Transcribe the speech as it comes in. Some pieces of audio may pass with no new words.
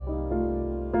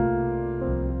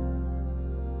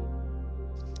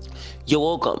You're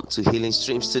welcome to Healing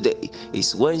Streams. Today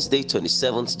is Wednesday,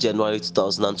 27th January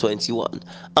 2021.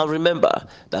 And remember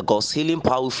that God's healing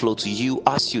power will flow to you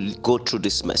as you go through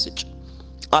this message.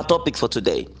 Our topic for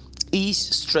today is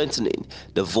strengthening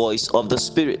the voice of the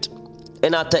Spirit.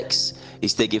 And our text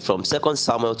is taken from 2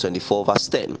 Samuel 24 verse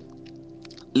 10.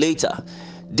 Later,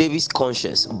 David's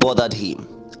conscience bothered him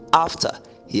after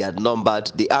he had numbered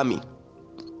the army.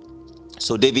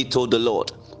 So David told the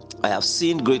Lord, I have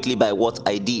sinned greatly by what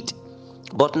I did.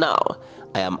 But now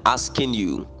I am asking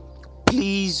you,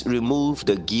 please remove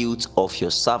the guilt of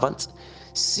your servant,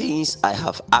 since I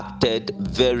have acted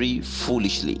very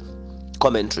foolishly.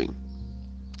 Commentary.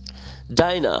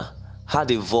 Dinah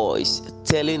had a voice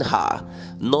telling her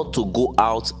not to go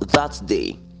out that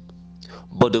day,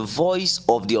 but the voice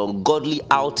of the ungodly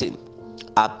outing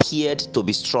appeared to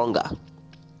be stronger.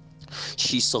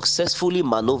 She successfully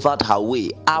maneuvered her way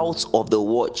out of the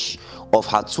watch of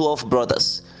her 12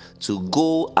 brothers to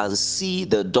go and see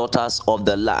the daughters of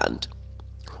the land.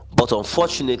 But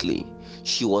unfortunately,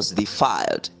 she was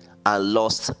defiled and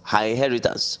lost her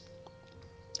inheritance.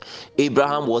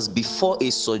 Abraham was before a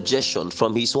suggestion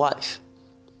from his wife.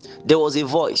 There was a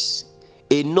voice,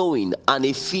 a knowing and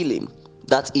a feeling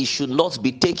that it should not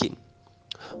be taken.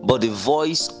 But the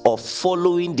voice of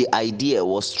following the idea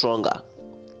was stronger.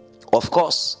 Of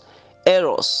course,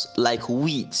 errors like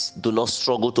weeds do not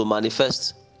struggle to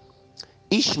manifest.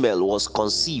 Ishmael was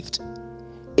conceived.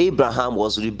 Abraham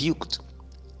was rebuked.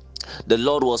 The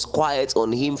Lord was quiet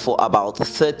on him for about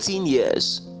 13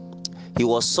 years. He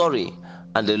was sorry,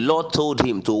 and the Lord told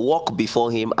him to walk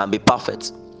before him and be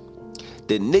perfect.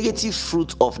 The negative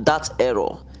fruit of that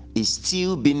error is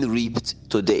still being reaped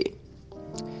today.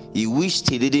 He wished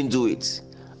he didn't do it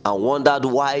and wondered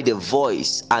why the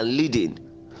voice and leading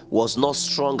was not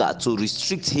stronger to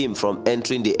restrict him from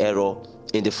entering the error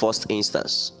in the first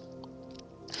instance.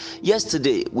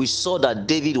 Yesterday, we saw that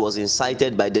David was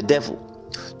incited by the devil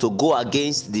to go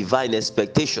against divine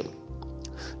expectation.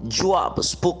 Joab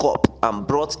spoke up and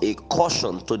brought a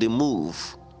caution to the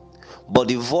move, but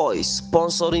the voice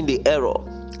sponsoring the error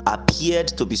appeared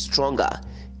to be stronger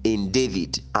in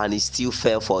David, and he still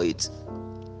fell for it.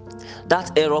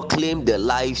 That error claimed the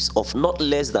lives of not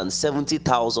less than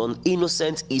 70,000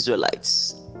 innocent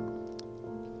Israelites.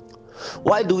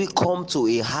 Why do we come to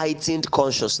a heightened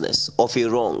consciousness of a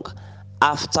wrong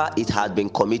after it had been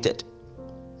committed?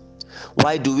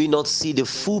 Why do we not see the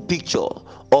full picture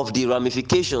of the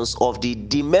ramifications of the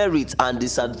demerits and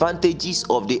disadvantages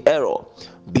of the error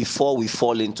before we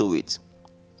fall into it?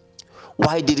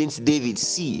 Why didn't David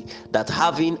see that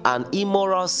having an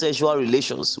immoral sexual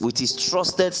relations with his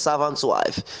trusted servant's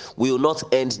wife will not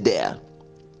end there?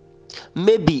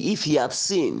 Maybe if he had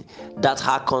seen that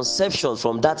her conception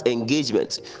from that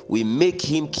engagement will make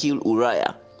him kill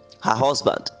Uriah, her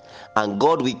husband, and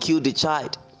God will kill the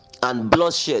child, and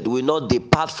bloodshed will not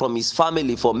depart from his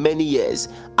family for many years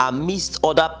amidst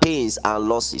other pains and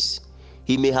losses,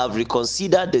 he may have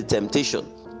reconsidered the temptation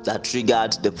that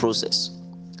triggered the process.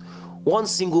 One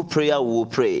single prayer we will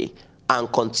pray,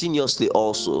 and continuously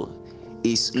also,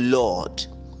 is, Lord,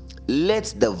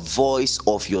 let the voice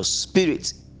of your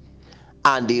Spirit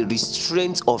and the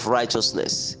restraint of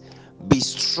righteousness be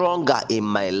stronger in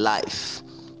my life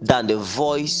than the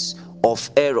voice of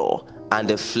error and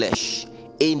the flesh,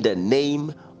 in the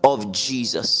name of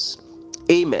Jesus.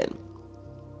 Amen.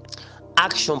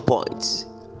 Action points.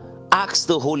 Ask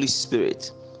the Holy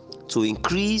Spirit to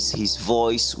increase his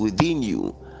voice within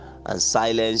you and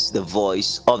silence the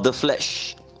voice of the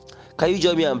flesh. Can you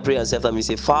join me and pray and say after me?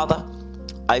 Say, Father,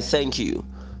 I thank you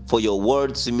for your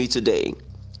word to me today.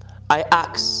 I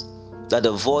ask that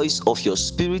the voice of your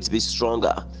Spirit be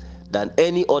stronger than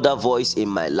any other voice in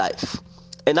my life.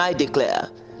 And I declare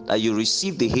that you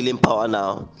receive the healing power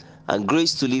now and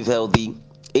grace to live healthy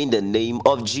in the name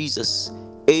of Jesus.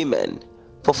 Amen.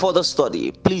 For further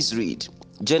study, please read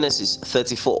Genesis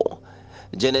 34,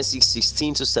 Genesis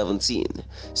 16 to 17,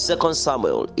 2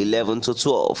 Samuel 11 to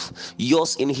 12.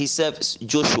 Yours in his service,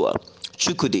 Joshua,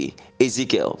 Chukwudi,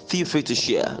 Ezekiel. Feel free to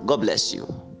share. God bless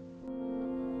you.